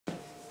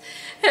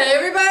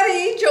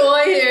everybody,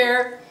 Joy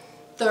here.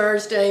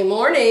 Thursday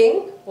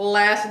morning,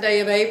 last day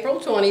of April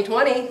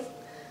 2020.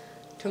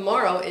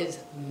 Tomorrow is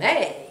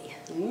May.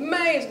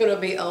 May is going to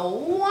be a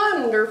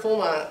wonderful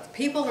month.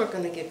 People are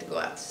going to get to go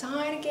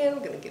outside again.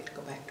 We're going to get to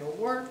go back to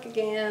work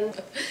again.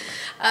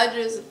 I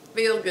just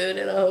feel good,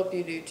 and I hope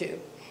you do too.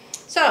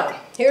 So,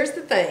 here's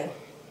the thing.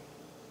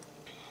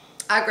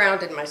 I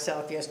grounded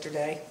myself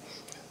yesterday.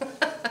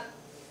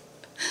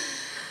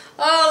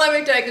 Oh, let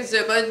me take a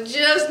sip. I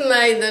just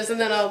made this and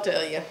then I'll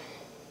tell you.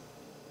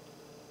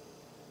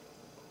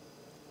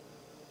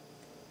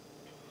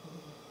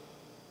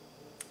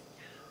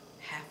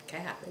 Half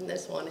cap in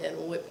this one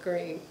and whipped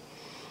cream.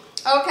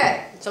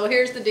 Okay, so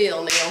here's the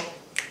deal, Neil.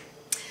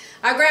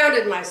 I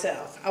grounded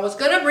myself. I was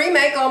going to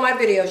remake all my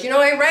videos. You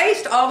know, I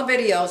erased all the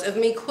videos of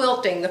me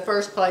quilting the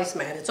first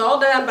placemat. It's all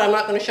done, but I'm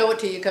not going to show it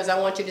to you because I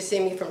want you to see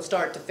me from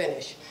start to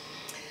finish.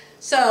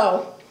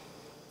 So,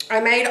 I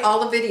made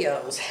all the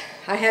videos.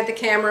 I had the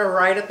camera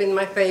right up in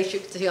my face. You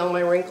could see all my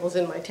wrinkles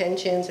and my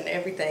tensions and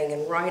everything,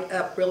 and right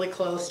up really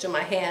close to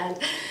my hand.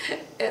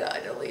 And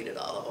I deleted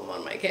all of them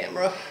on my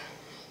camera.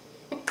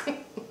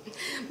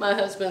 My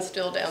husband's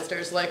still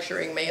downstairs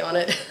lecturing me on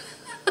it.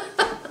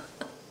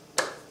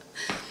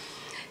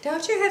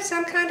 Don't you have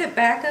some kind of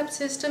backup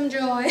system,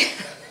 Joy?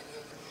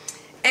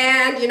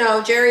 And, you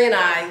know, Jerry and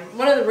I,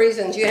 one of the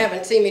reasons you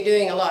haven't seen me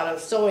doing a lot of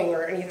sewing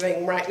or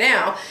anything right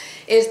now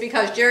is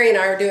because Jerry and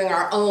I are doing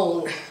our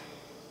own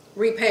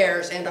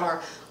repairs and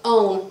our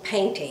own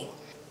painting.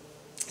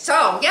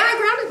 So, yeah, I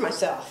grounded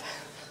myself.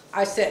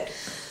 I said,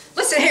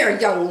 listen here,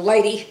 young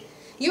lady,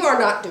 you are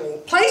not doing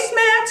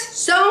placemats,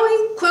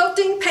 sewing,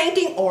 quilting,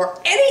 painting,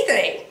 or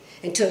anything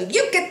until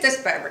you get this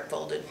fabric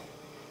folded.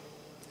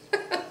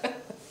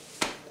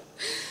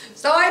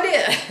 So I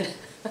did.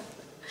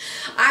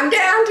 I'm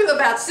down to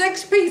about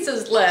 6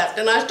 pieces left,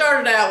 and I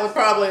started out with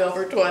probably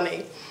over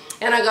 20.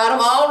 And I got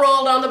them all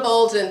rolled on the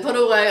bolts and put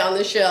away on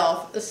the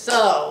shelf.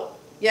 So,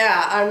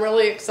 yeah, I'm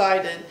really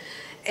excited.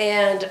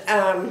 And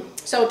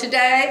so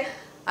today,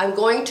 I'm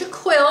going to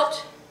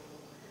quilt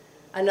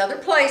another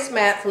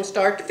placemat from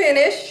start to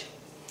finish.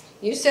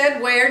 You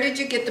said, where did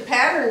you get the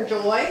pattern,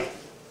 Joy?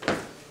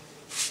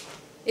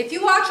 If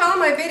you watch all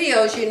my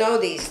videos, you know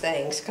these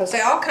things, because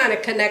they all kind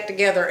of connect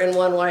together in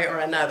one way or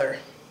another.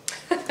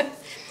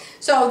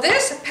 So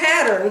this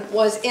pattern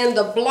was in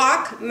the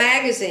Block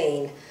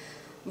magazine,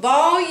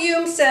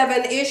 Volume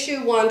 7,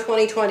 Issue 1,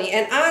 2020,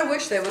 and I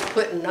wish they would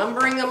quit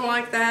numbering them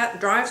like that.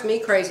 It drives me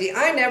crazy.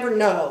 I never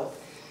know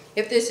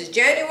if this is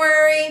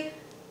January,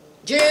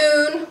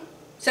 June,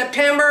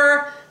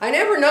 September. I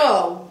never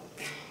know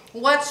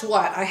what's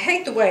what. I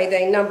hate the way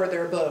they number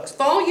their books.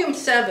 Volume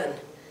 7,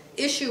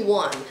 Issue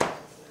 1.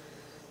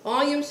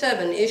 Volume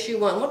 7, Issue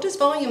 1. What does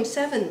Volume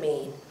 7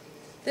 mean?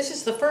 This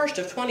is the first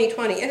of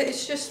 2020.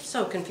 It's just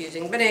so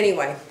confusing. But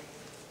anyway,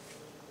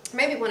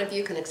 maybe one of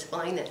you can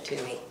explain it to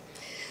me.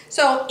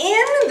 So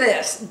in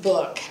this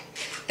book,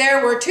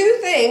 there were two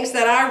things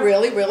that I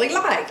really, really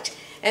liked.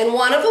 And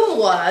one of them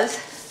was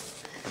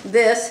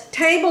this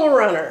table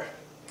runner.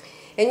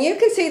 And you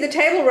can see the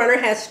table runner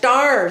has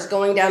stars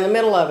going down the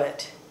middle of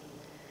it.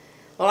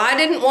 Well, I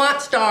didn't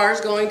want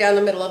stars going down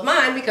the middle of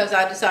mine because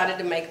I decided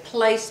to make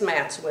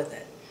placemats with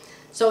it.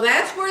 So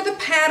that's where the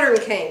pattern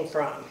came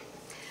from.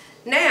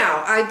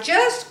 Now, I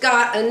just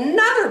got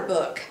another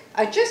book.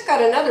 I just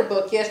got another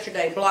book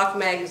yesterday, Block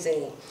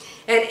magazine.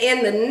 And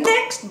in the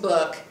next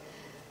book,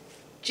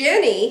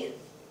 Jenny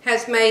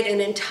has made an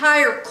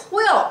entire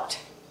quilt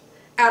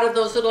out of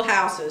those little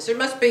houses. There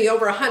must be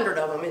over 100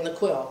 of them in the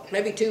quilt,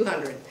 maybe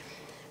 200.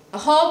 A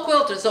whole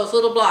quilt is those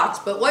little blocks.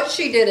 But what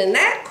she did in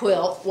that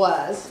quilt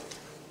was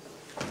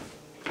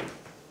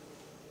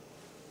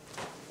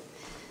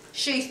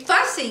she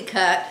fussy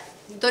cut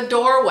the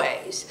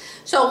doorways.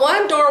 So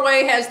one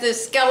doorway has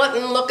this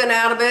skeleton looking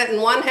out of it,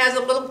 and one has a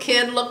little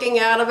kid looking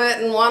out of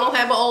it, and one will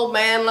have an old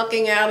man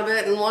looking out of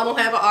it, and one will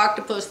have an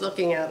octopus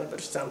looking out of it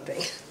or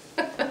something.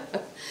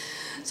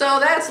 So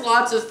that's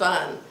lots of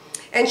fun.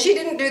 And she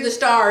didn't do the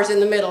stars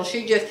in the middle.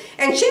 She did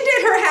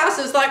her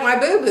houses like my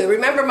boo-boo.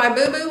 Remember my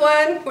boo-boo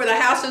one where the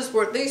houses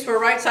were, these were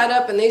right side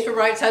up and these were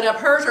right side up?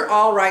 Hers are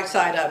all right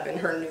side up in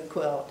her new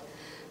quilt.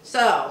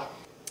 So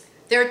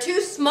they're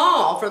too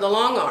small for the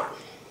long arm.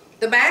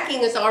 The backing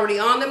is already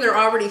on them. They're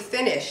already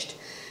finished.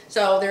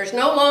 So there's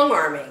no long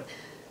arming.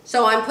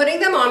 So I'm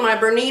putting them on my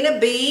Bernina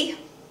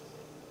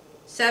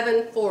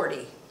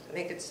B740. I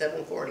think it's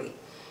 740.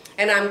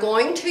 And I'm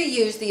going to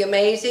use the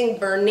amazing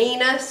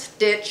Bernina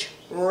Stitch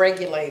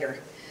Regulator.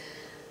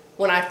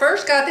 When I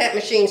first got that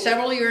machine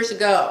several years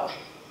ago,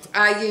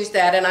 I used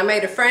that, and I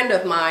made a friend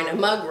of mine a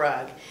mug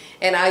rug.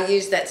 And I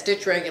used that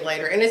stitch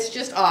regulator, and it's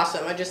just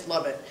awesome. I just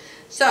love it.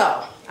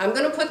 So I'm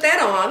going to put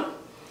that on.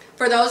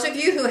 For those of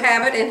you who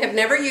have it and have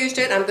never used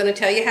it, I'm going to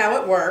tell you how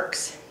it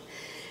works.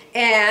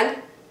 And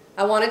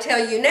I want to tell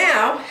you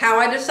now how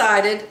I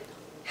decided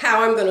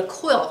how I'm going to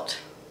quilt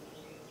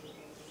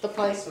the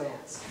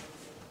placemats.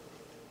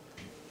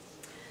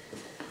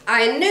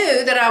 I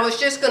knew that I was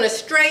just going to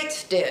straight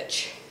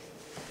stitch.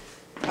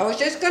 I was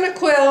just going to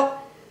quilt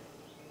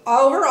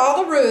over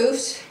all the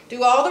roofs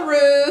do all the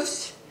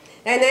roofs,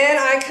 and then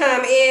I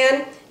come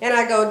in and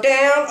I go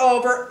down,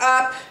 over,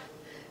 up,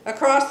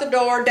 across the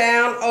door,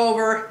 down,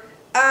 over,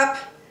 up,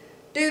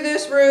 do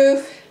this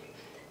roof,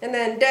 and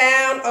then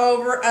down,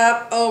 over,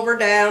 up, over,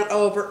 down,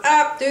 over,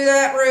 up, do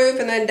that roof,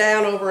 and then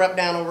down, over, up,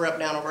 down, over, up,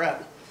 down, over,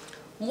 up.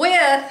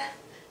 With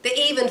the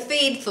even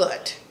feed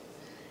foot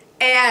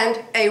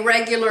and a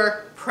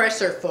regular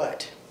presser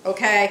foot,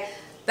 okay?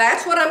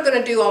 That's what I'm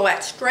going to do all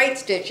that straight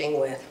stitching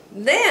with.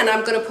 Then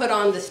I'm going to put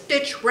on the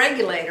stitch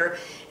regulator,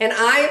 and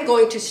I am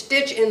going to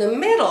stitch in the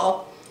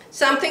middle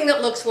something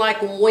that looks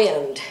like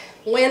wind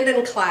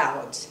and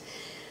clouds.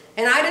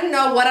 And I didn't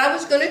know what I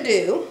was going to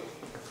do.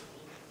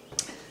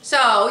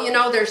 So, you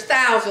know, there's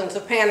thousands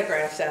of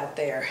pantographs out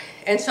there.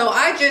 And so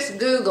I just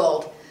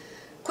Googled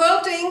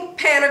quilting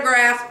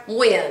pantograph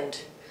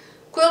wind,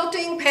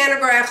 quilting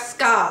pantograph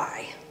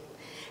sky.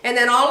 And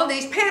then all of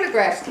these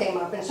pantographs came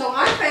up. And so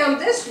I found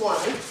this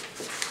one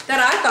that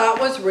I thought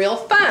was real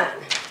fun.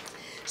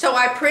 So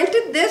I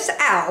printed this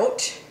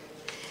out,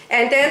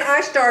 and then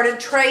I started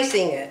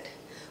tracing it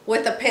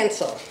with a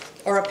pencil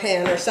or a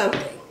pen or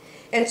something.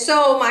 And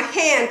so my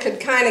hand could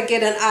kind of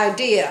get an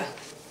idea.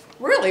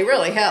 Really,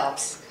 really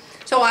helps.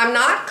 So I'm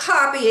not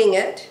copying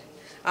it.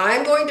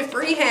 I'm going to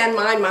freehand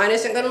mine. Mine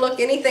isn't going to look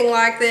anything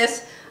like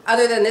this,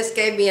 other than this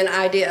gave me an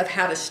idea of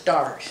how to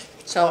start.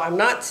 So I'm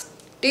not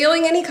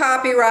stealing any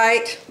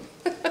copyright,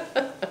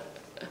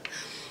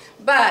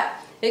 but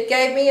it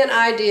gave me an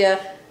idea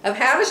of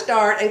how to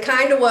start and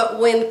kind of what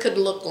wind could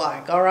look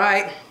like, all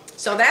right?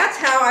 So that's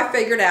how I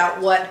figured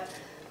out what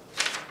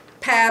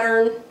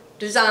pattern,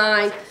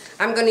 design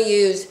I'm going to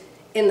use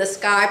in the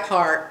sky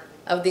part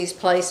of these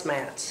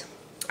placemats.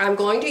 I'm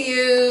going to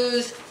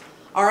use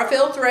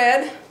Aurifil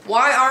thread.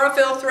 Why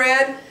Aurifil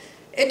thread?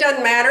 It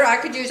doesn't matter. I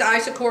could use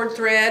isocord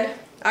thread.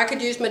 I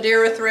could use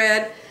Madeira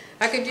thread.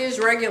 I could use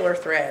regular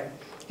thread.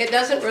 It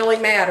doesn't really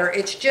matter.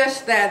 It's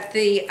just that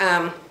the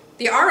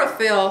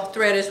Aurifil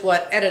thread is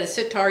what Edita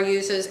Sitar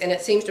uses, and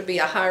it seems to be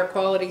a higher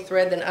quality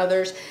thread than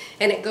others,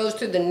 and it goes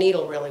through the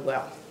needle really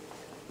well.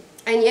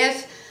 And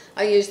yes,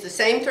 I use the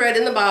same thread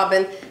in the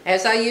bobbin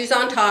as I use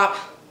on top.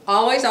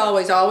 Always,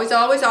 always, always,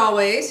 always,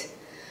 always.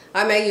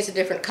 I may use a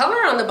different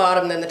color on the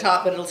bottom than the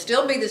top, but it'll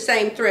still be the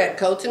same thread.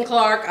 Coats &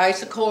 Clark,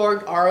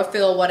 isocord,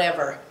 Aurifil,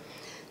 whatever.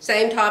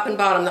 Same top and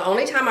bottom. The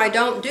only time I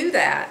don't do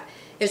that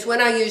is when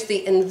I use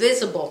the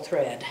invisible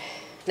thread.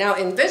 Now,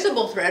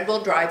 invisible thread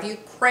will drive you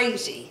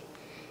crazy.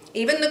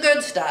 Even the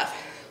good stuff.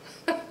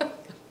 And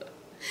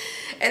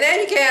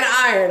then you can't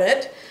iron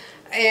it.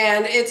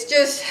 And it's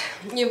just,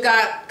 you've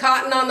got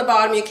cotton on the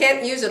bottom. You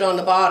can't use it on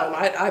the bottom.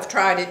 I've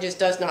tried, it just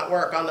does not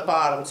work on the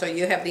bottom. So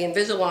you have the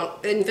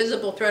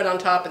invisible thread on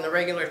top and the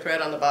regular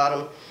thread on the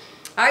bottom.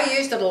 I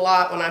used it a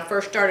lot when I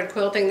first started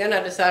quilting. Then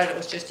I decided it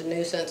was just a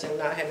nuisance,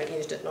 and I haven't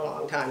used it in a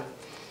long time.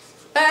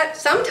 But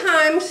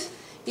sometimes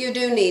you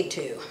do need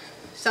to.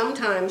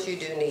 Sometimes you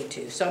do need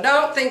to. So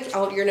don't think,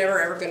 oh, you're never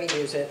ever going to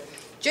use it.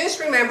 Just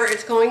remember,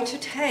 it's going to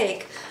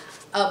take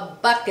a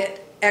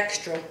bucket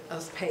extra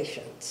of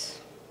patience.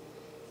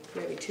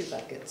 Maybe 2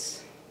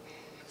 buckets.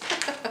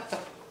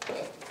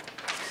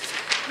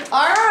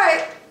 All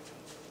right.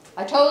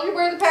 I told you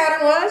where the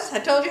pattern was. I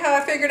told you how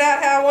I figured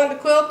out how I wanted to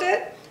quilt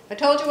it. I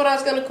told you what I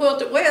was going to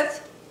quilt it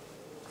with.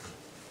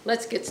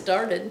 Let's get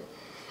started.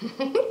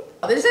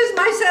 This is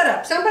my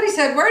setup. Somebody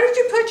said, where did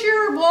you put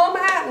your wool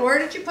mat and where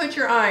did you put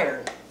your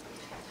iron?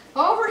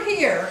 Over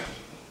here,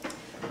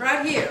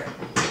 right here,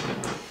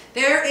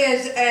 there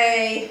is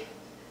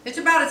it's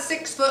about a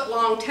 6-foot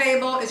long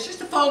table. It's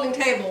just a folding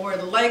table where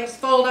the legs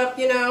fold up,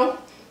 you know.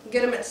 You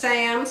get them at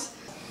Sam's.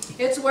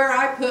 It's where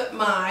I put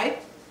my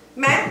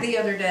mat the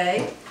other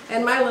day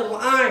and my little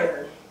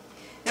iron.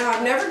 Now,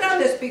 I've never done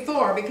this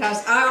before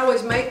because I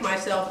always make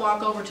myself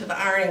walk over to the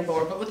ironing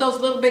board. But with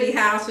those little bitty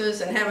houses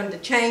and having to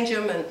change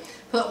them and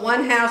put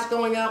one house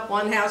going up,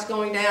 one house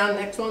going down,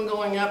 next one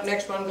going up,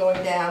 next one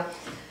going down,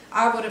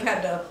 I would have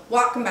had to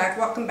walk them back,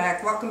 walk them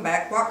back, walk them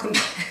back, walk them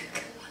back.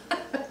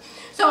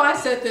 So I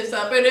set this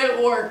up and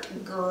it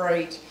worked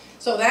great.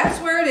 So that's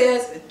where it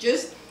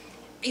is.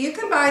 You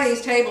can buy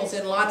these tables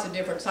in lots of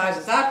different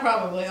sizes. I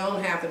probably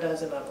own half a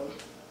dozen of them.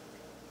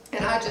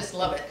 And I just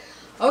love it.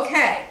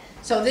 Okay,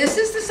 so this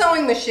is the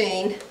sewing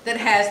machine that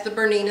has the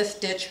Bernina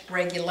Stitch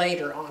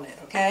Regulator on it,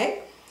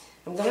 okay?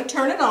 I'm going to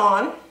turn it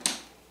on.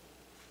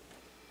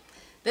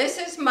 This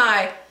is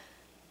my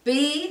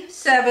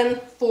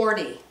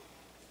B740.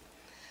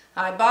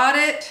 I bought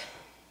it,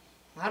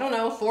 I don't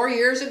know, 4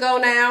 years ago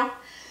now.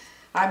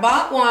 I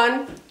bought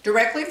one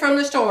directly from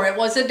the store. It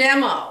was a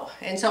demo,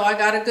 and so I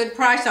got a good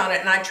price on it,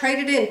 and I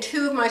traded in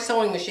 2 of my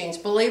sewing machines.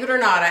 Believe it or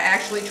not, I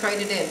actually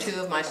traded in 2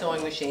 of my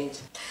sewing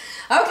machines.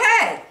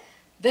 Okay,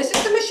 this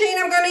is the machine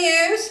I'm going to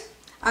use.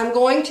 I'm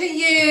going to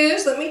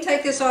use, let me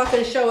take this off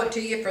and show it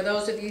to you for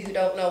those of you who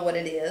don't know what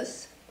it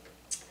is.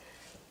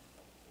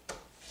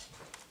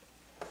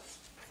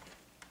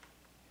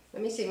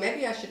 Let me see,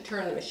 maybe I should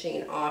turn the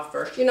machine off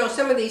first. You know,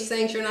 some of these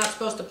things you're not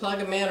supposed to plug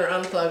them in or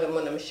unplug them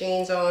when the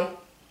machine's on.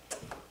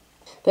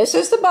 This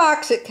is the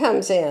box it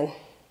comes in.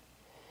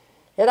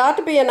 It ought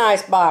to be a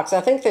nice box.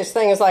 I think this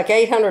thing is like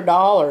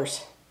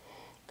 $800.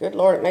 Good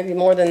Lord, it may be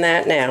more than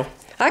that now.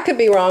 I could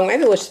be wrong.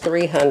 Maybe it was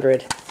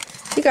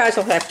 $300. You guys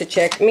will have to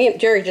check.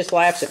 Jerry just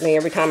laughs at me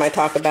every time I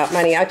talk about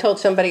money. I told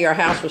somebody our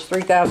house was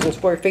 3,000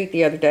 square feet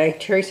the other day.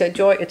 Jerry said,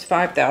 Joy, it's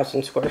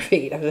 5,000 square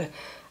feet. I said,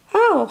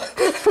 oh.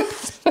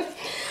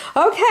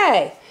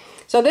 Okay.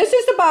 So this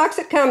is the box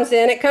it comes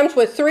in. It comes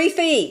with 3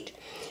 feet.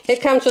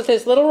 It comes with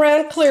this little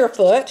round clear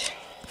foot.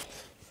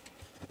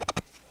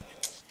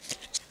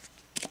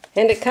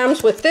 And it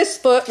comes with this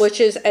foot, which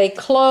is a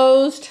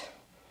closed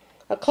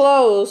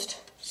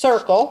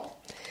circle.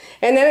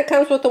 And then it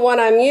comes with the one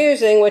I'm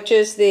using, which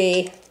is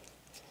the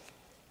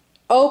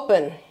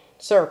open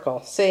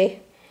circle, see?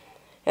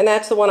 And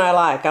that's the one I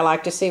like. I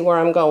like to see where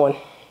I'm going.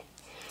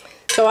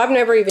 So I've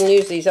never even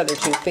used these other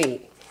 2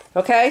 feet.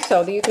 Okay,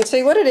 so you can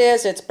see what it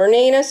is. It's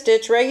Bernina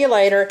Stitch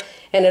Regulator,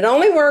 and it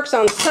only works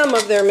on some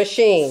of their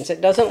machines. It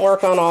doesn't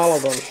work on all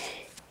of them.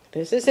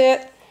 This is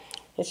it.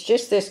 It's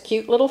just this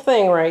cute little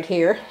thing right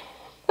here.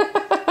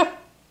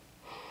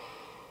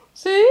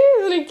 See,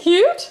 isn't it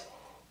cute?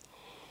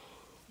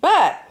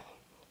 But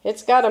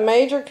it's got a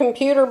major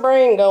computer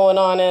brain going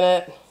on in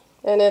it,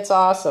 and it's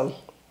awesome.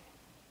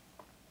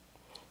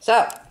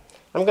 So,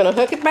 I'm going to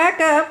hook it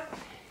back up.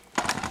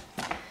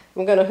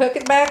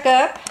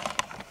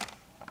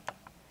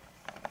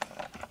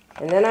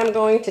 And then I'm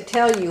going to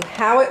tell you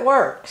how it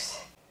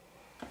works.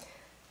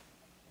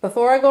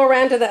 Before I go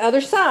around to the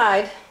other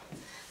side,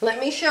 let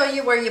me show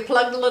you where you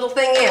plug the little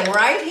thing in.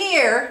 Right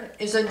here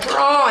is a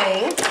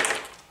drawing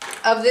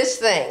of this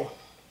thing.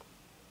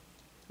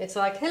 It's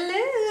like,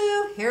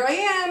 hello, here I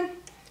am.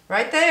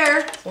 Right there,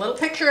 a little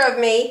picture of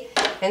me.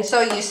 And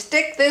so you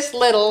stick this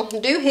little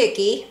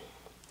doohickey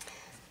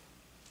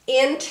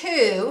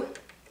into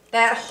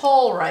that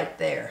hole right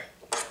there.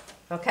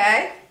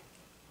 Okay?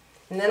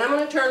 And then I'm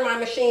going to turn my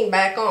machine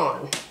back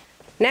on.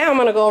 Now I'm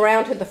going to go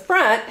around to the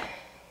front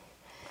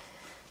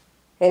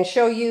and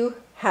show you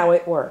how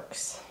it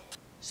works.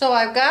 So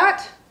I've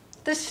got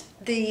the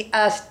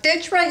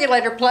stitch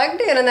regulator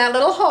plugged in that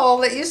little hole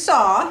that you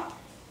saw.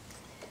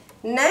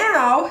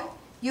 Now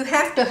you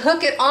have to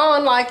hook it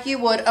on like you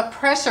would a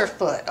presser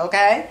foot,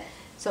 okay?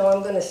 So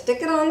I'm going to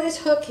stick it on this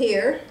hook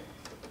here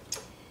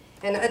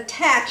and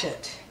attach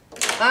it.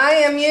 I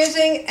am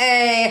using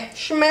a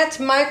Schmetz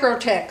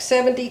Microtech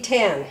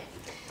 7010.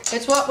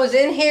 It's what was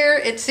in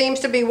here. It seems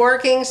to be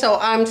working, so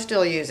I'm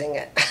still using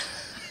it.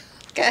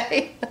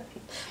 Okay?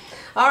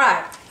 All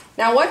right.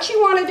 Now what you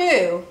want to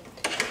do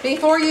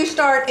before you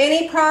start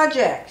any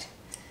project.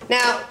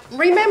 Now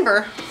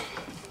remember,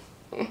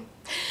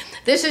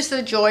 this is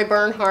the Joy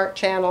Bernhardt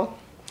channel,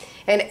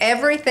 and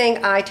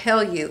everything I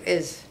tell you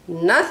is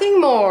nothing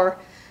more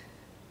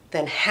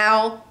than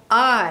how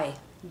I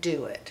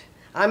do it.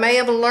 I may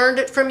have learned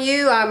it from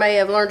you, I may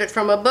have learned it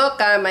from a book,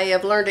 I may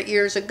have learned it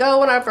years ago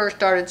when I first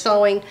started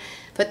sewing,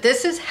 but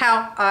this is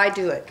how I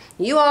do it.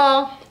 You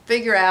all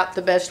figure out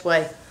the best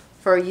way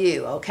for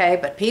you, okay?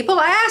 But people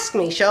ask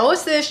me, show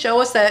us this, show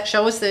us that,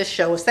 show us this,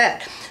 show us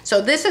that. So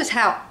this is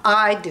how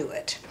I do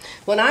it.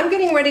 When I'm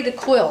getting ready to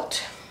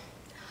quilt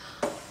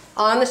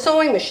on the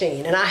sewing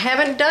machine, and I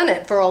haven't done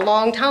it for a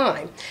long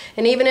time,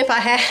 and even if I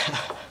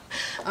have,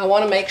 I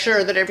want to make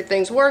sure that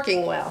everything's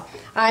working well.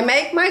 I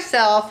make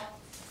myself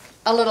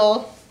a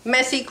little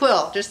messy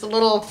quilt, just a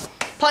little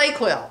play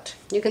quilt.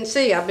 You can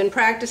see I've been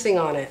practicing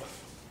on it.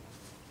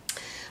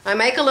 I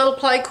make a little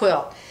play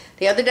quilt.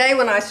 The other day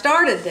when I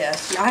started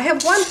this, I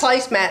have one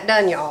placemat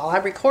done, y'all. I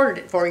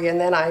recorded it for you and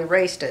then I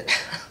erased it.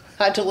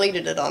 I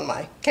deleted it on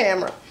my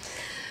camera.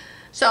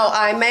 So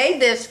I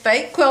made this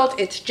fake quilt.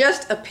 It's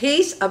just a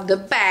piece of the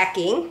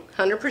backing,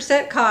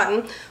 100%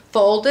 cotton,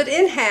 folded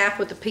in half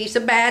with a piece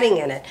of batting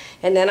in it.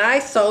 And then I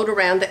sewed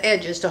around the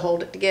edges to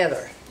hold it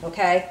together,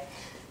 okay?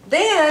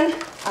 Then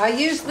I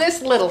use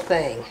this little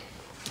thing.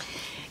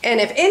 And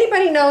if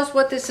anybody knows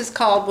what this is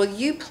called, will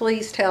you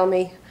please tell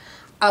me?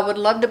 I would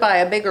love to buy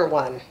a bigger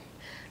one.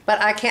 But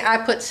I can't. I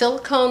put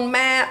silicone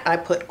mat, I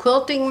put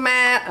quilting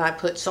mat, I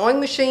put sewing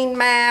machine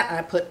mat,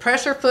 I put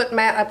presser foot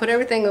mat, I put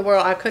everything in the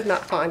world. I could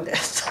not find this,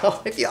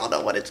 so if y'all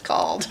know what it's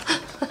called.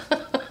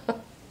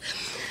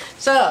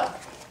 So,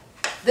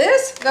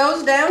 this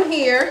goes down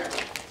here.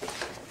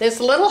 This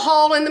little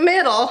hole in the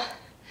middle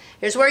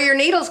is where your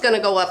needle's going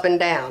to go up and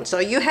down. So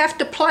you have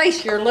to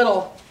place your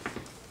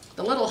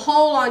the little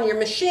hole on your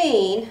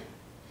machine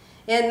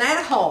in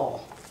that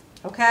hole,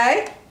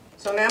 okay?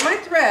 So now my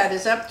thread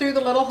is up through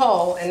the little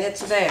hole and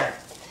it's there.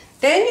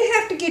 Then you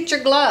have to get your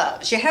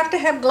gloves. You have to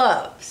have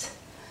gloves.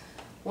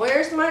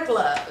 Where's my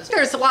gloves?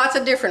 There's lots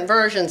of different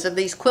versions of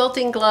these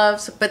quilting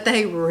gloves, but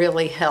they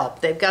really help.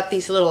 They've got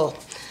these little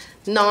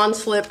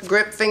non-slip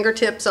grip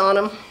fingertips on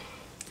them.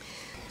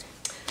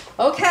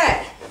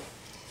 Okay,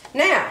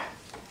 now,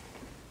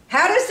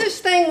 how does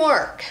this thing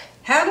work?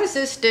 How does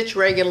this stitch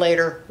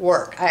regulator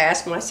work? I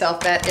ask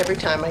myself that every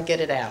time I get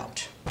it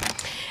out.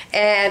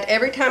 And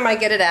every time I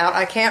get it out,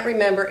 I can't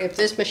remember if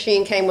this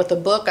machine came with a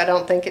book. I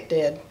don't think it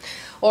did.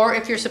 Or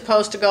if you're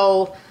supposed to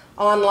go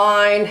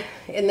online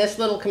in this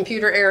little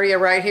computer area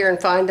right here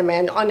and find the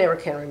manual. I never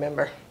can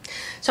remember.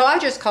 So I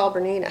just call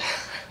Bernina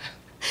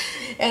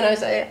and I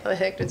say, how the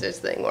heck does this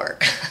thing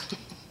work?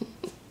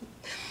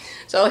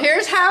 So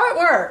here's how it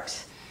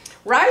works.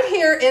 Right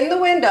here in the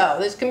window,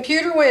 this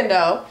computer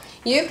window,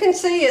 you can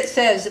see it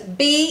says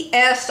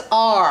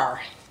BSR.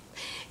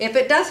 If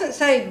it doesn't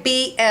say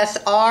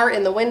BSR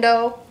in the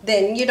window,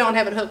 then you don't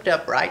have it hooked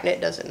up right and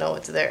it doesn't know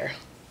it's there.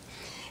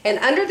 And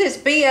under this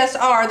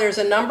BSR, there's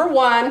a number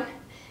 1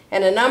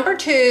 and a number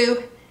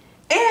 2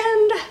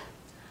 and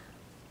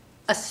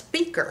a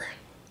speaker.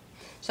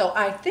 So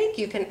I think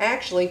you can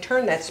actually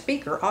turn that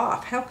speaker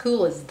off. How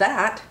cool is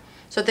that?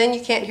 So then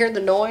you can't hear the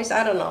noise.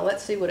 I don't know.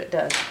 Let's see what it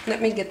does.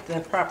 Let me get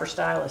the proper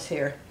stylus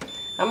here.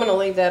 I'm going to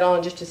leave that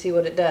on just to see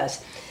what it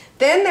does.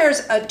 Then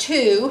there's a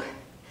 2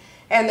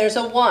 and there's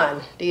a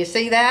 1. Do you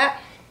see that?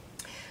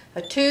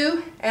 A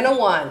 2 and a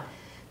 1.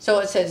 So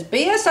it says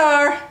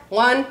BSR,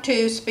 1,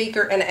 2,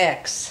 speaker, and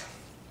X.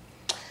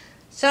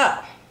 So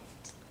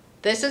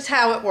this is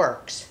how it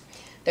works.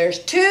 There's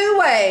 2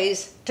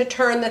 ways to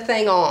turn the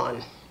thing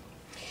on.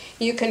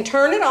 You can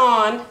turn it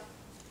on.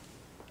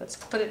 Let's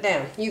put it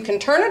down. You can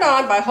turn it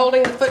on by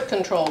holding the foot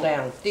control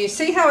down. Do you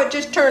see how it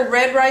just turned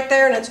red right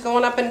there and it's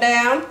going up and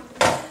down?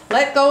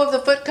 Let go of the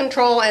foot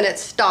control and it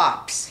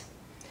stops.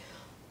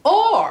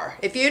 Or,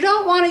 if you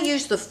don't want to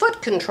use the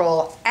foot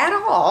control at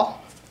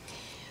all,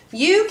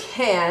 you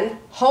can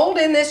hold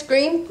in this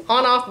green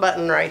on-off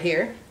button right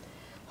here.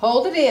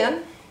 Hold it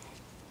in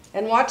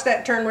and watch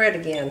that turn red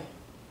again.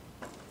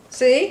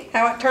 See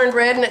how it turned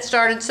red and it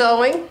started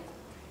sewing?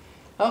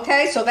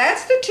 Okay, so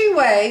that's the 2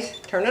 ways.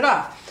 Turn it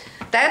off.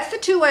 That's the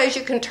 2 ways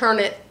you can turn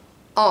it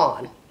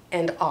on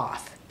and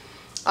off.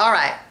 All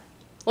right,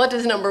 what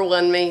does number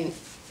 1 mean?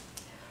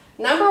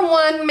 Number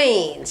 1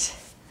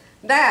 means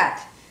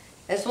that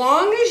as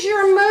long as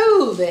you're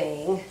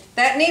moving,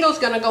 that needle's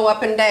going to go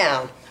up and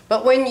down.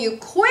 But when you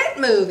quit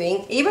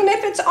moving, even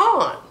if it's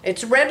on,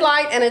 it's red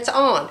light and it's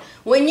on,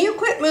 when you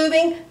quit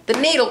moving, the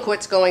needle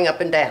quits going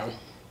up and down.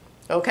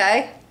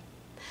 Okay?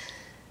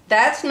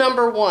 That's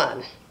number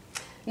 1.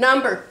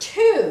 Number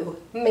 2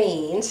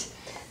 means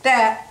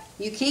that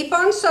you keep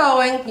on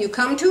sewing, you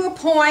come to a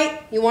point,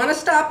 you want to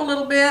stop a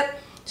little bit,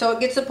 so it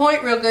gets the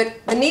point real good.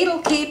 The needle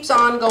keeps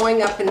on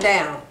going up and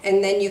down,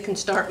 and then you can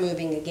start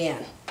moving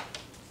again.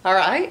 All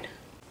right?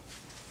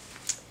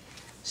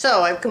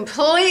 So I've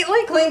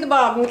completely cleaned the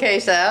bobbin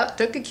case out,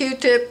 took a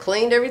Q-tip,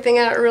 cleaned everything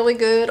out really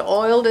good,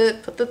 oiled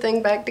it, put the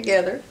thing back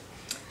together.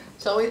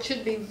 So it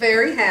should be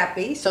very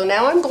happy. So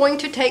now I'm going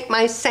to take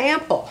my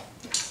sample.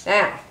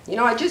 Now, you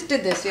know, I just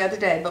did this the other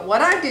day, but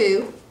what I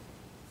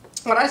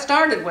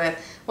started with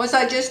was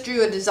I just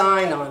drew a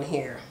design on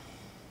here.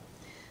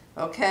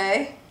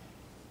 Okay?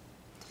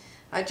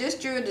 I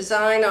just drew a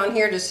design on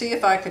here to see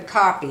if I could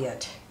copy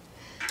it.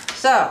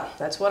 So,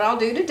 that's what I'll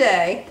do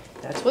today.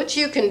 That's what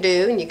you can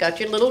do, and you got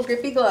your little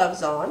grippy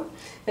gloves on,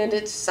 and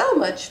it's so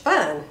much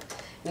fun.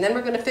 And then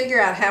we're going to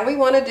figure out how we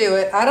want to do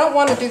it. I don't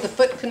want to do the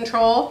foot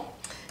control,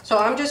 so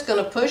I'm just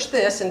going to push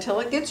this until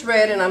it gets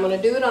red, and I'm going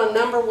to do it on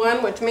number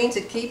 1, which means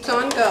it keeps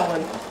on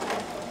going.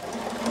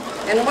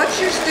 And what's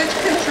your stitch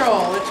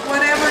control? It's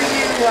whatever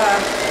you,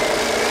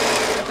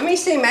 let me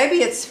see,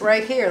 maybe it's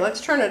right here.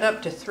 Let's turn it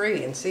up to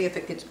 3 and see if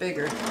it gets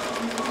bigger.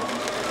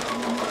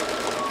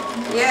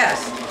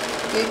 Yes,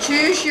 you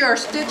choose your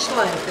stitch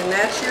length and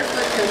that's your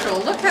foot control.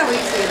 Look how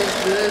easy it is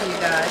to move, you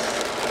guys.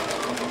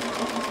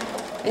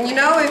 And you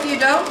know, if you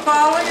don't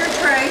follow your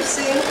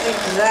tracing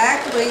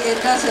exactly,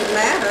 it doesn't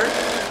matter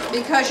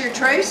because your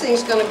tracing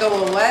is going to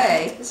go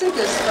away. Isn't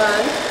this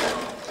fun?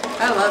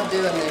 I love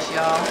doing this,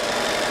 y'all.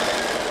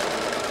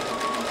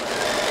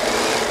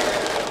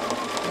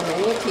 And then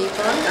you keep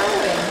on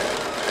going.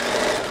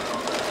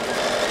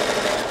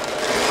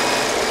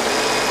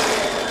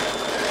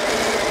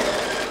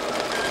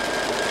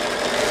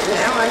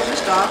 Now I'm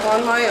just off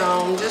on my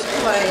own, just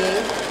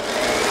playing.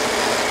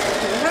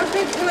 And how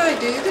big can I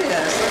do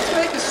this? Let's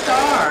make a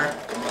star.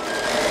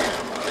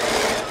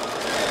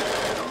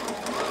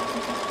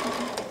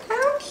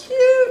 How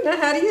cute. Now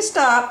how do you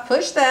stop?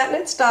 Push that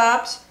and it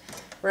stops.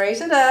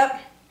 Raise it up.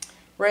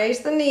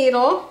 Raise the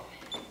needle.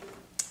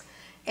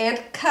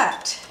 And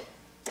cut.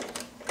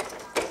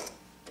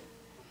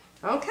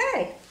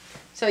 Okay,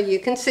 so you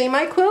can see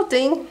my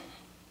quilting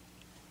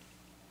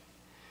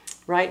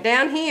right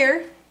down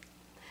here.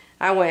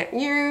 I went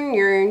and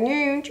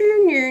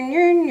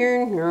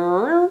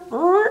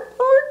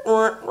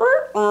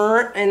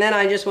then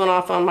I just went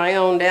off on my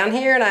own down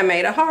here and I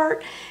made a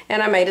heart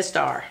and I made a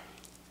star.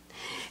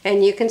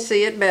 And you can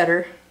see it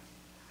better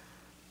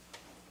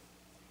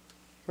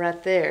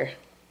right there.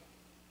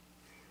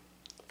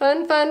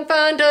 Fun, fun,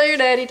 fun till your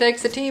daddy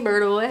takes the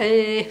T-bird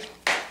away.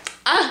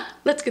 Ah,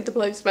 let's get the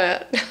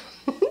placemat.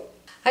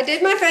 I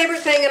did my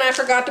favorite thing and I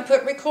forgot to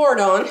put record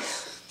on.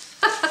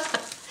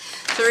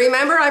 So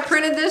remember, I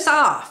printed this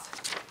off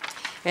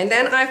and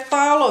then I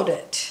followed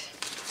it.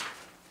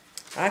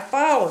 I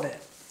followed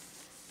it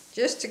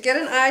just to get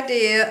an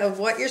idea of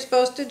what you're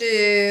supposed to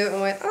do.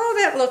 I went, oh,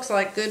 that looks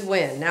like good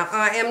wind. Now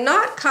I am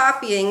not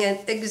copying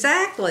it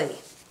exactly.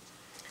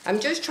 I'm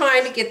just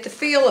trying to get the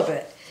feel of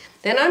it.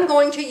 Then I'm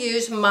going to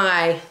use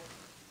my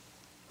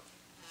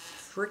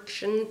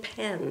friction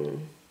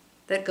pen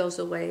that goes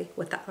away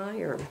with the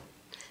iron,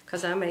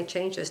 because I may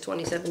change this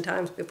 27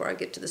 times before I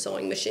get to the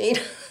sewing machine.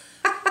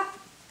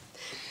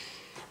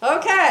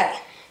 Okay,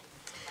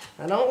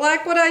 I don't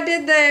like what I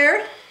did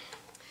there,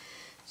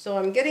 so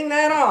I'm getting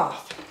that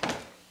off.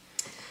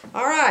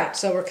 All right,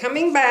 so we're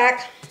coming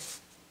back.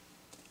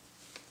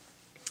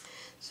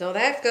 So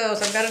that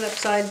goes, I've got it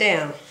upside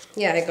down.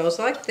 Yeah, it goes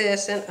like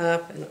this and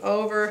up and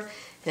over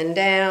and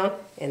down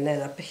and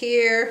then up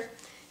here,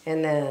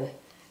 and then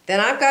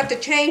I've got to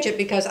change it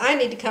because I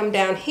need to come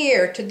down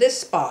here to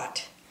this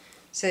spot.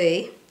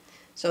 See?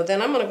 So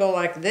then I'm going to go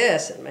like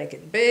this and make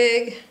it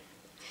big,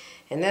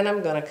 and then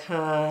I'm going to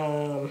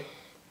come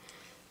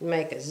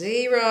make a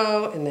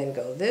 0 and then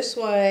go this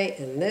way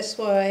and this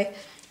way,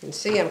 and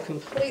see, I'm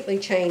completely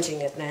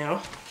changing it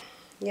now.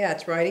 Yeah,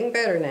 it's writing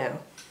better now.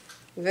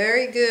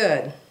 Very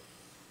good.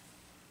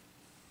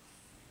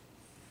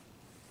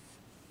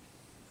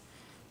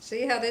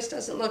 See how this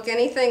doesn't look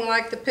anything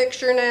like the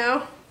picture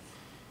now?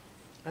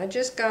 I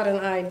just got an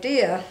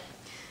idea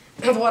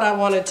of what I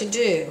wanted to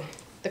do,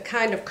 the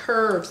kind of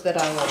curves that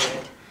I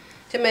wanted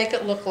to make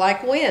it look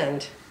like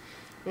wind.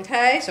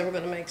 Okay, so we're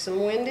going to make some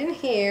wind in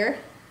here.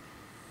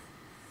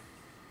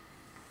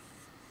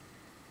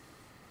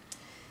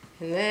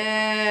 And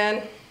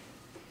then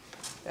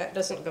that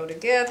doesn't go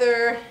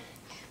together,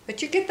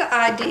 but you get the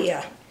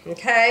idea,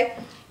 okay?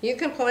 You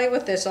can play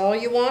with this all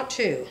you want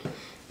to,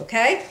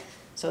 okay?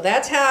 So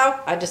that's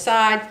how I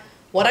decide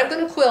what I'm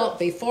going to quilt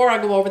before I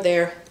go over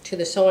there to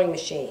the sewing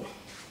machine.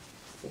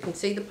 You can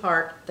see the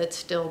part that's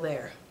still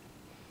there.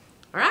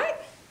 All right?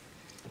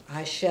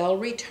 I shall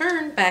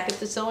return back at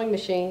the sewing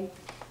machine.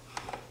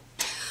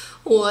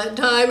 What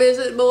time is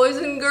it, boys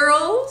and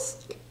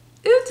girls?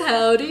 It's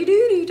howdy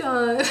doody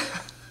time.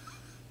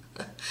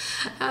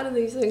 How do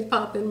these things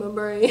pop in my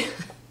brain?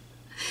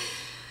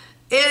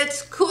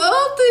 It's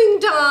quilting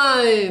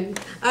time.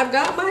 I've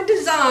got my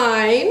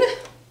design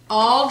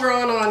all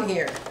drawn on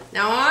here.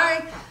 Now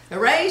I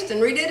erased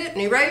and redid it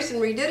and erased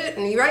and redid it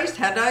and erased.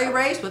 Had I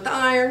erased with the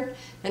iron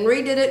and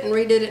redid it and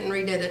redid it and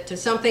redid it to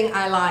something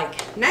I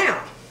like.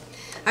 Now,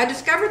 I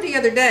discovered the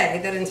other day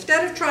that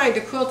instead of trying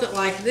to quilt it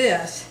like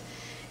this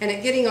and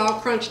it getting all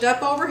crunched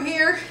up over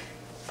here,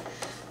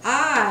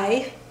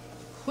 I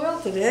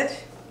quilted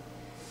it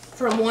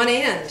from one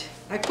end.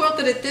 I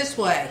quilted it this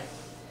way.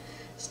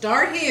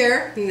 Start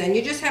here, and then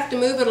you just have to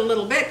move it a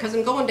little bit because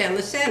I'm going down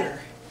the center.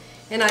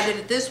 And I did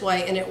it this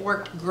way, and it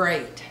worked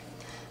great.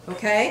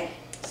 Okay,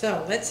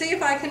 so let's see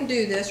if I can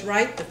do this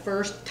right the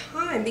first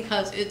time,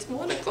 because it's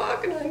 1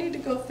 o'clock and I need to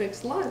go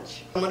fix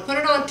lunch. I'm going to put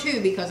it on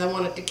 2 because I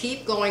want it to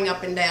keep going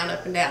up and down,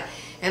 up and down.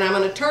 And I'm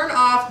going to turn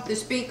off the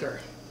speaker.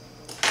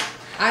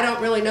 I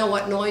don't really know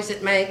what noise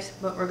it makes,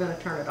 but we're going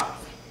to turn it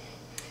off.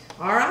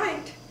 All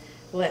right.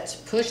 Let's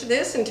push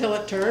this until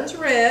it turns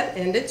red,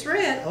 and it's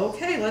red.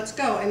 Okay, let's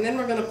go. And then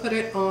we're going to put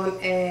it on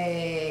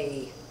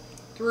a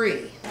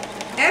 3.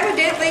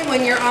 Evidently,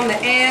 when you're on the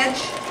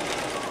edge,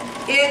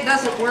 it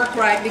doesn't work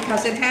right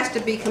because it has to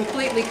be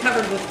completely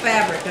covered with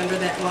fabric under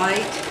that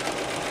light.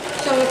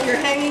 So if you're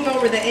hanging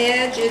over the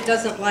edge, it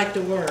doesn't like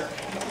to work.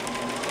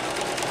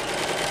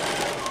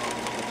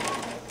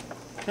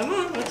 Come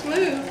on, let's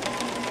move.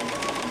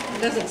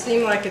 It doesn't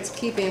seem like it's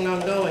keeping on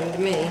going to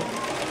me.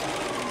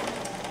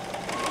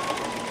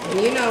 And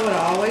you know it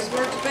always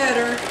works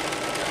better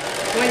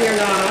when you're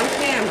not on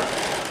camera.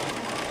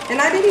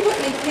 And I didn't put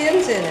any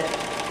pins in it.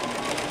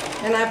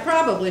 And I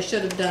probably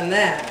should have done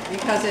that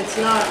because it's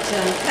not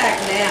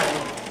tacked down.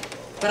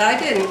 But I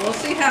didn't. We'll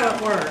see how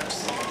it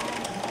works.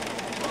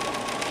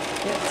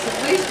 It's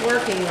at least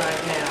working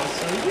right now,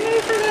 so yay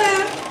for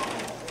that.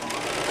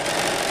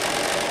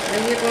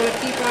 Are you going to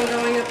keep on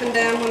going up and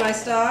down when I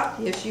stop?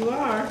 Yes, you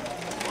are.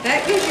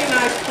 That gives you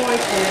nice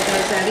points when it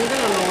does that, even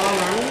on the long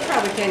arm. You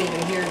probably can't even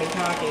hear me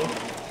talking,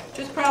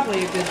 which is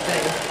probably a good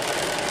thing.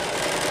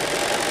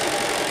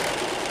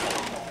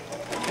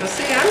 Now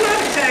see, I'm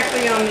not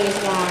exactly on these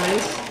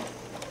lines.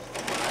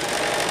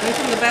 And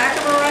from the back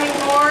of a running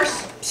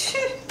horse,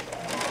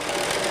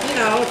 you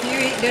know, if you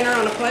eat dinner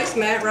on a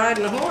placemat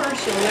riding a horse,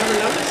 you'll never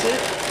notice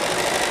it.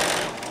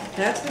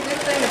 That's the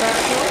good thing about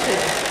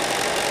quilting.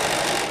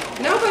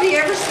 Nobody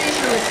ever sees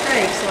your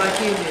mistakes like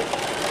you do.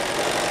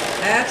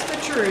 That's the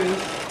truth.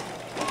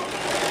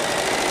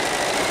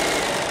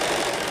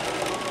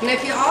 And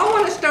if you all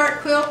want to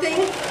start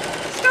quilting,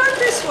 start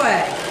this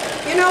way.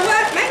 You know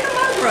what? Make a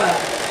mug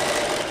rug.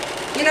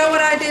 You know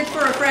what I did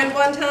for a friend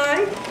one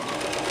time?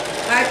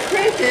 I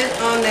printed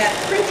on that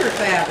printer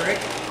fabric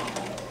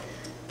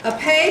a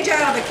page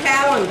out of a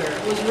calendar.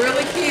 It was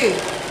really cute.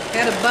 It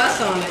had a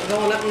bus on it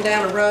going up and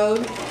down a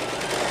road.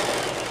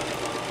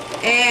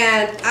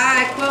 And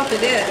I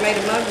quilted it, made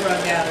a mug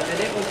rug out of it.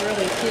 It was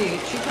really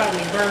cute. She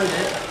probably burned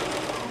it.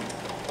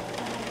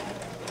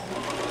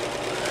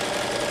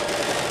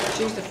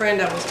 She's the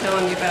friend I was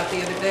telling you about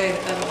the other day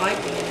that doesn't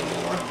like me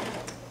anymore.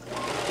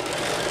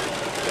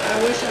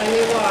 I wish I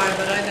knew why,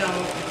 but I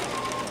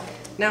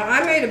don't. Now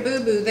I made a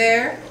boo-boo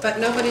there, but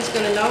nobody's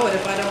going to know it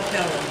if I don't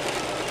tell them.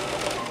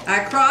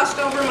 I crossed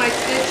over my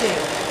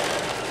stitching.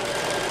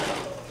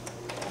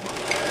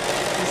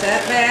 Is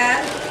that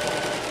bad?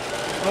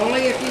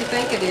 Only if you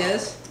think it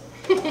is.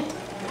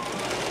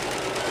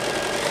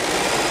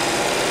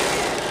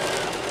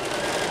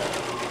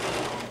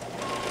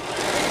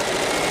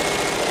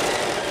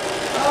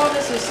 Oh,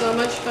 this is so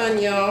much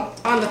fun, y'all.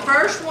 On the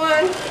first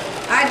one,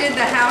 I did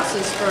the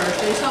houses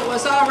first, and so it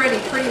was already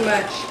pretty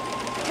much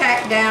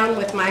tacked down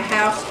with my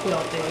house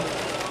quilting.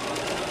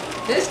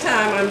 This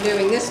time I'm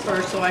doing this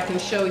first so I can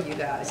show you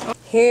guys.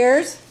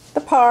 Here's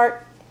the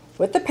part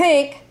with the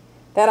pink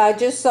that I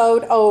just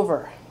sewed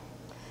over.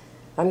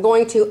 I'm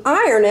going to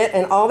iron it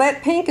and all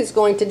that pink is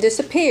going to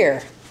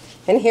disappear.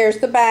 And here's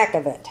the back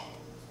of it.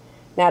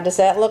 Now does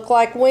that look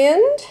like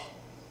wind?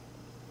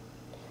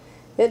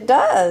 It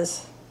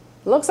does.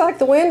 Looks like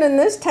the wind in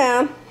this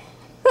town.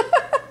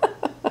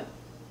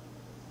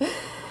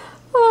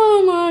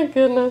 Oh my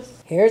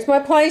goodness. Here's my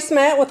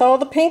placemat with all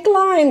the pink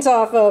lines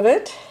off of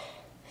it.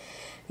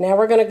 Now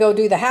we're going to go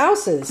do the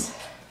houses.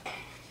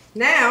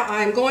 Now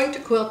I'm going to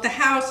quilt the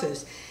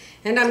houses.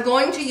 And I'm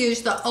going to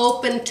use the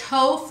open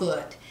toe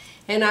foot.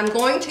 And I'm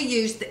going to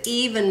use the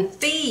even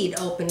feed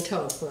open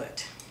toe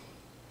foot.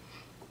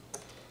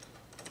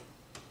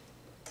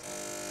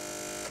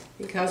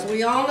 Because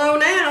we all know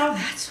now,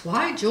 that's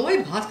why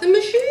Joy bought the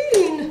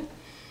machine.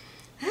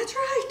 That's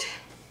right.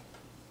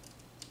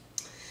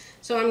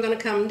 So I'm going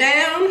to come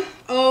down,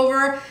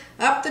 over,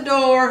 up the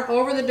door,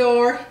 over the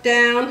door,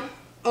 down,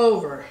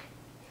 over.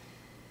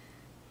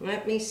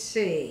 Let me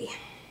see.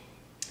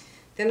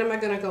 Then am I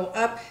going to go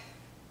up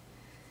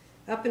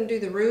and do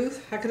the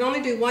roof? I can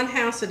only do one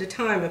house at a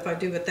time if I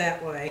do it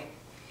that way.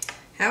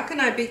 How can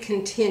I be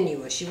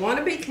continuous? You want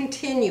to be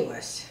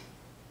continuous.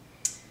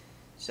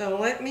 So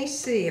let me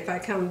see, if I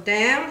come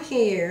down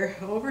here,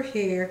 over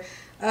here,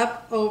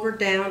 up, over,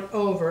 down,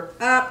 over,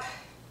 up,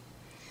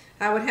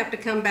 I would have to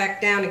come back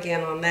down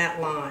again on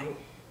that line.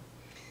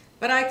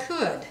 But I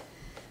could.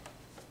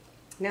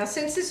 Now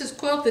since this is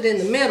quilted in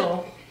the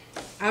middle,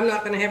 I'm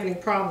not going to have any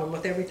problem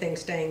with everything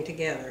staying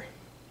together.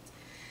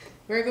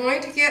 We're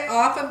going to get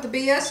off of the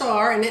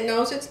BSR and it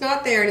knows it's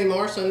not there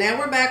anymore, so now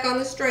we're back on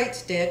the straight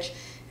stitch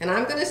and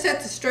I'm going to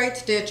set the straight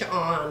stitch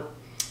on,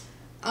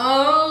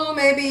 oh,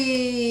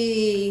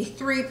 maybe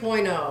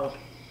 3.0.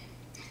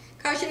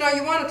 Because you know,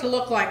 you want it to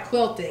look like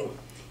quilting,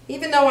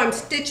 even though I'm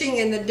stitching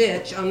in the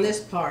ditch on this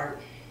part.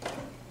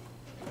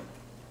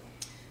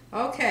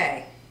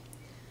 Okay.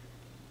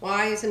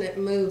 Why isn't it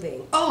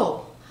moving?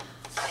 Oh,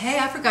 hey,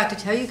 I forgot to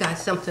tell you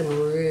guys something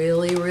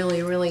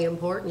really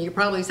important. You're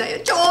probably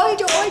saying, Joy,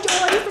 you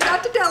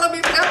forgot to tell him,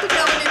 you forgot to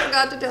tell him, you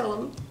forgot to tell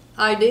him.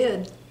 I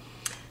did.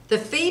 The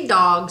feed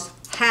dogs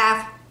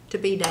have to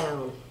be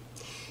down.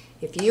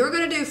 If you're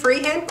going to do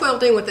freehand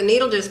quilting with the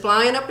needle just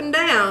flying up and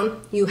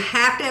down, you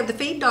have to have the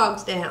feed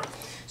dogs down.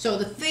 So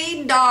the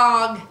feed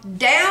dog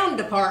down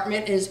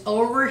department is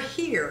over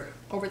here,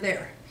 over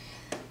there,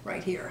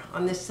 right here,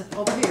 on this,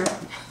 over here.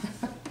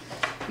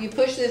 You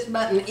push this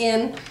button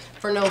in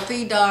for no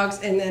feed dogs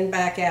and then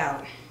back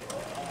out.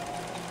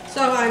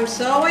 So I'm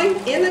sewing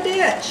in the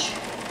ditch.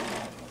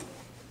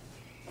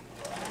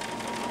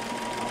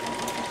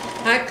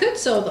 I could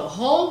sew the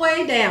whole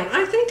way down.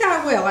 I think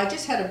I will. I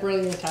just had a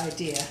brilliant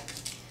idea.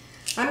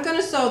 I'm going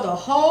to sew the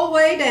whole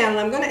way down.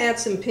 I'm going to add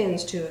some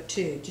pins to it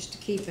too, just to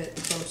keep it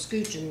from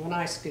scooching when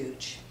I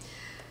scooch.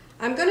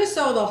 I'm going to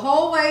sew the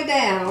whole way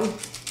down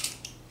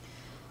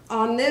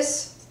on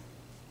this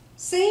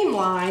seam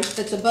line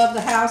that's above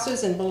the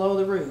houses and below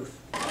the roof.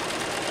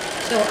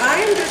 So I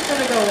am just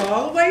going to go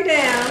all the way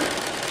down.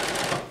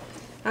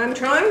 I'm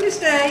trying to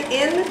stay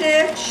in the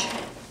ditch.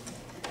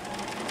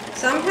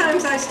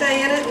 Sometimes I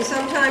stay in it and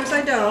sometimes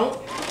I don't.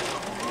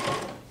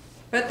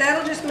 But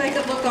that'll just make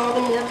it look all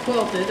the more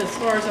quilted as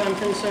far as I'm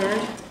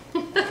concerned.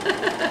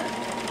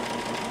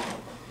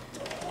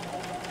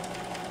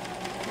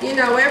 You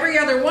know, every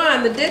other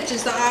one, the ditch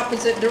is the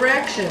opposite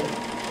direction.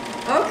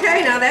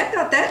 Okay, now that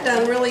got that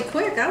done really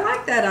quick. I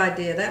like that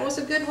idea. That was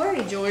a good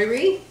way,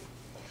 Joy-Ree.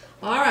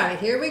 All right,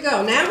 here we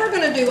go. Now we're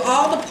going to do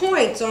all the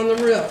points on the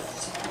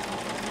roofs.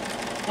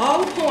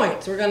 All the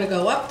points. We're going to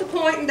go up the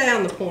point and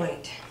down the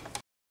point.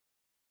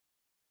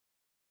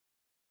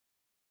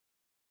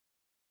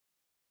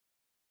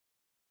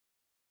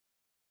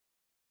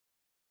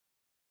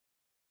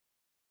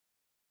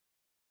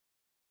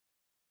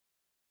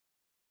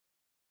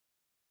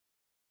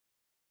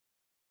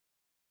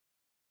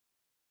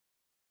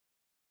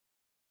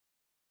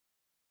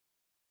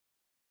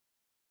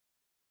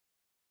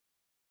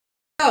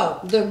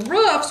 So the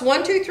roofs,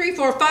 1, 2, 3,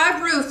 4,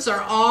 5 roofs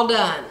are all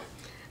done.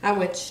 I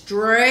went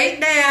straight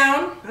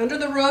down under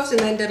the roofs and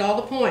then did all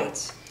the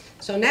points.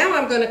 So now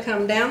I'm going to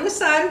come down the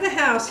side of the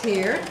house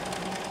here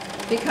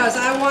because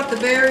I want the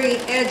very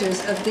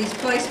edges of these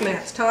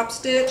placemats top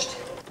stitched.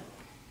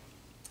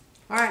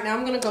 All right, now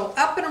I'm going to go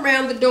up and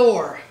around the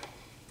door.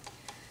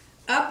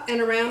 Up and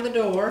around the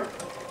door.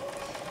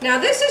 Now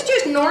this is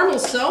just normal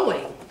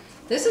sewing.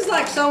 This is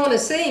like sewing a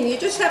seam. You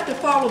just have to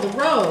follow the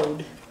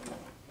road.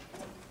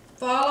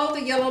 Follow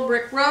the yellow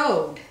brick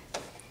road,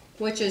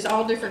 which is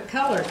all different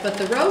colors, but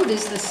the road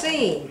is the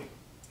seam.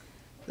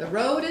 The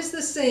road is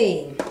the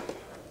seam.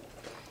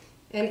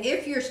 And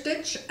if your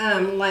stitch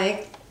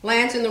length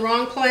lands in the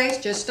wrong place,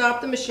 just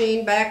stop the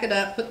machine, back it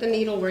up, put the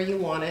needle where you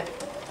want it.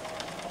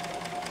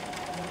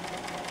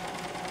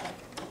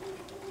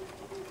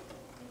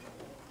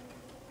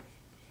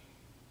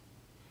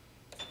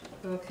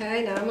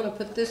 Okay, now I'm going to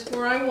put this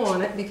where I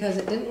want it because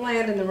it didn't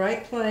land in the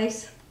right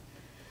place.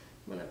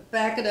 I'm going to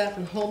back it up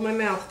and hold my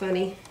mouth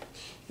funny.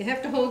 You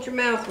have to hold your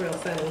mouth real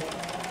funny.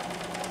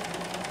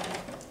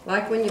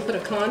 Like when you put a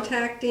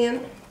contact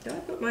in. Did I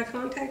put my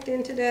contact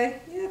in today?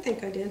 Yeah, I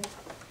think I did.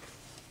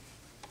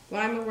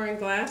 Why am I wearing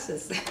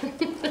glasses?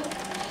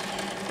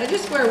 I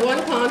just wear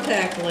one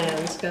contact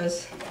lens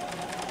because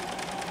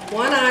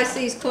one eye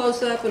sees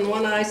close up and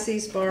one eye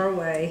sees far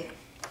away.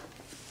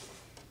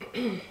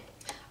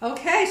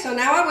 Okay, so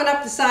now I went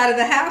up the side of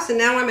the house and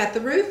now I'm at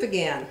the roof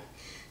again.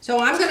 So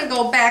I'm going to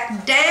go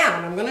back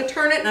down. I'm going to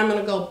turn it and I'm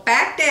going to go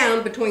back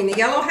down between the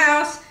yellow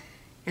house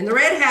and the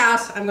red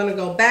house. I'm going to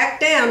go back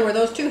down where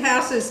those two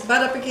houses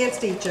butt up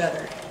against each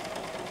other.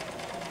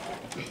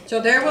 So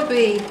there will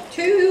be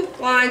 2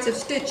 lines of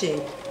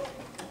stitching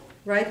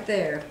right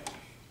there.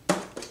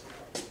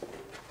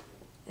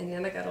 And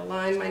then I got to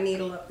line my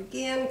needle up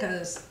again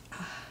because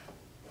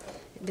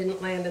it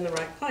didn't land in the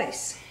right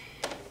place.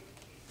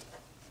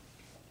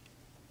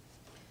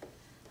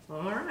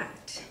 All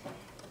right.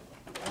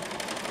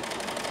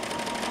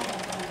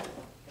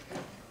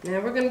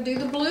 Now we're going to do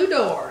the blue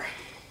door.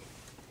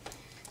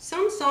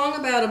 Some song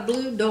about a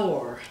blue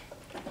door.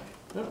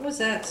 What was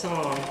that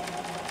song?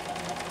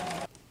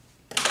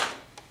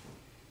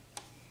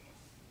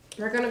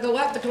 We're going to go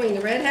up between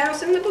the red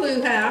house and the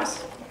blue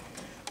house,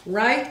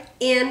 right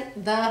in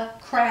the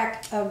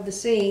crack of the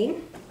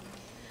seam.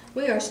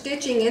 We are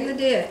stitching in the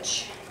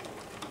ditch.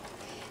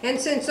 And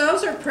since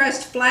those are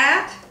pressed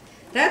flat,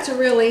 that's a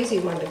real easy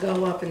one to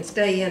go up and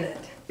stay in it.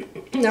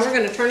 Now we're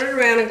going to turn it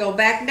around and go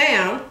back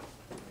down.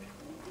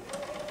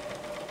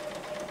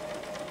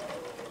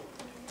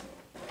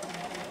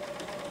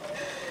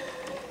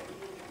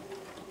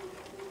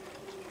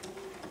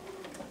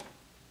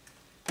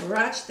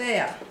 Right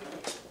there.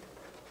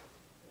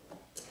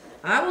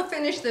 I will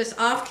finish this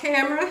off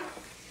camera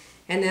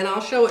and then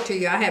I'll show it to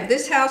you. I have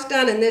this house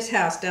done and this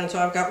house done. So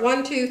I've got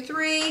 1, 2,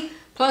 3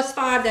 plus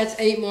 5, that's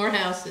 8 more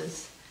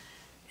houses.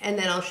 And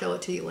then I'll show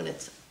it to you when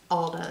it's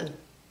all done.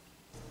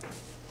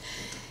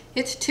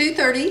 It's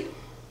 2:30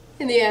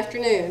 in the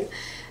afternoon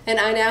and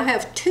I now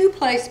have 2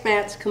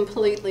 placemats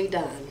completely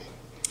done.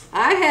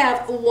 I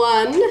have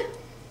 1,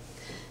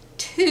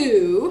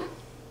 2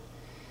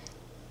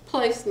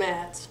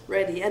 placemats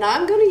ready and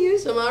I'm going to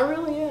use them. I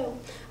really am.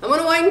 I'm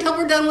going to wait until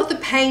we're done with the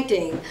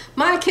painting.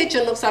 My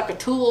kitchen looks like a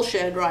tool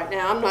shed right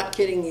now. I'm not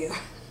kidding you.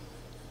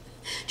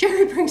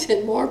 Jerry brings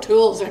in more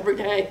tools every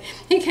day.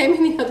 He came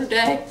in the other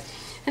day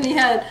and he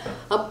had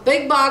a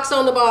big box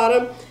on the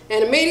bottom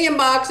and a medium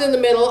box in the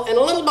middle and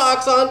a little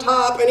box on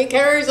top, and he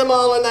carries them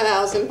all in the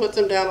house and puts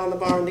them down on the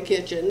bar in the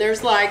kitchen.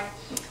 There's like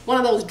one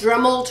of those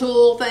Dremel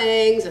tool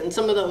things and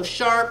some of those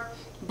sharp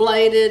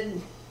bladed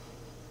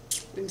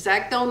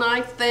X-Acto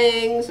knife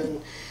things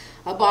and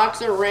a box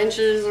of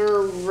wrenches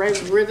or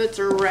rivets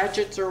or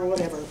ratchets or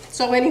whatever.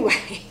 So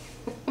anyway,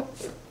 I'm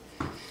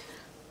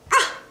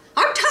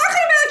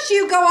talking about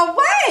you, go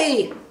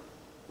away!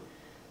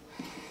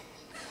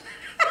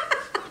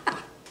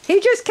 He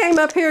just came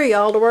up here,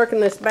 y'all, to work in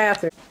this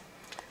bathroom.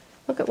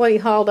 Look at what he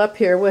hauled up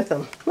here with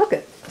him. Look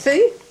at,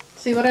 see?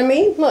 See what I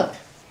mean? Look.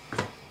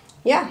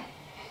 Yeah.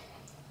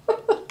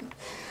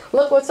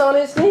 Look what's on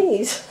his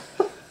knees.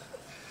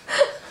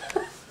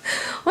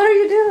 What are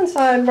you doing,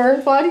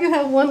 Sideburns? Why do you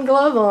have one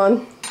glove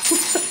on?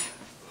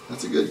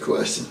 That's a good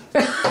question.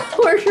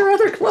 Where's your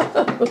other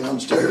glove?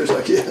 Downstairs,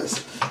 I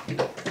guess.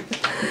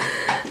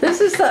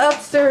 This is the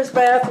upstairs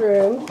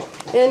bathroom,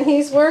 and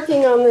he's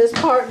working on this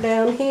part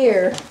down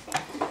here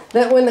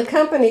that when the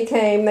company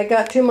came, they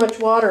got too much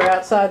water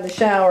outside the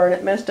shower and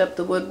it messed up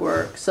the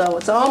woodwork. So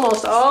it's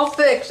almost all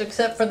fixed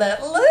except for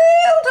that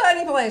little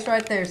tiny place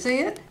right there. See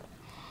it?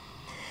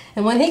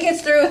 And when he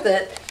gets through with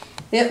it,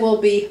 it will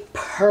be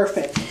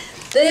perfect.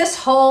 This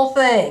whole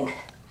thing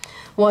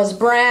was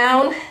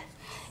brown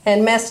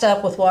and messed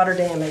up with water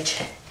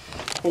damage.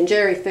 And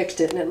Jerry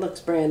fixed it and it looks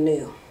brand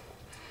new.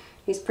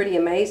 He's pretty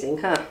amazing,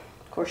 huh?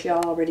 Of course,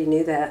 y'all already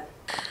knew that.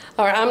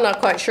 All right, I'm not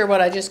quite sure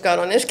what I just got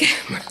on this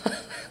camera.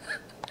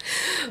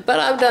 But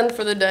I'm done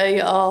for the day,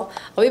 y'all.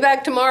 I'll be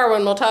back tomorrow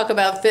and we'll talk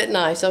about Fit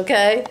Nice,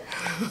 okay?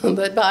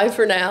 But bye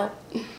for now.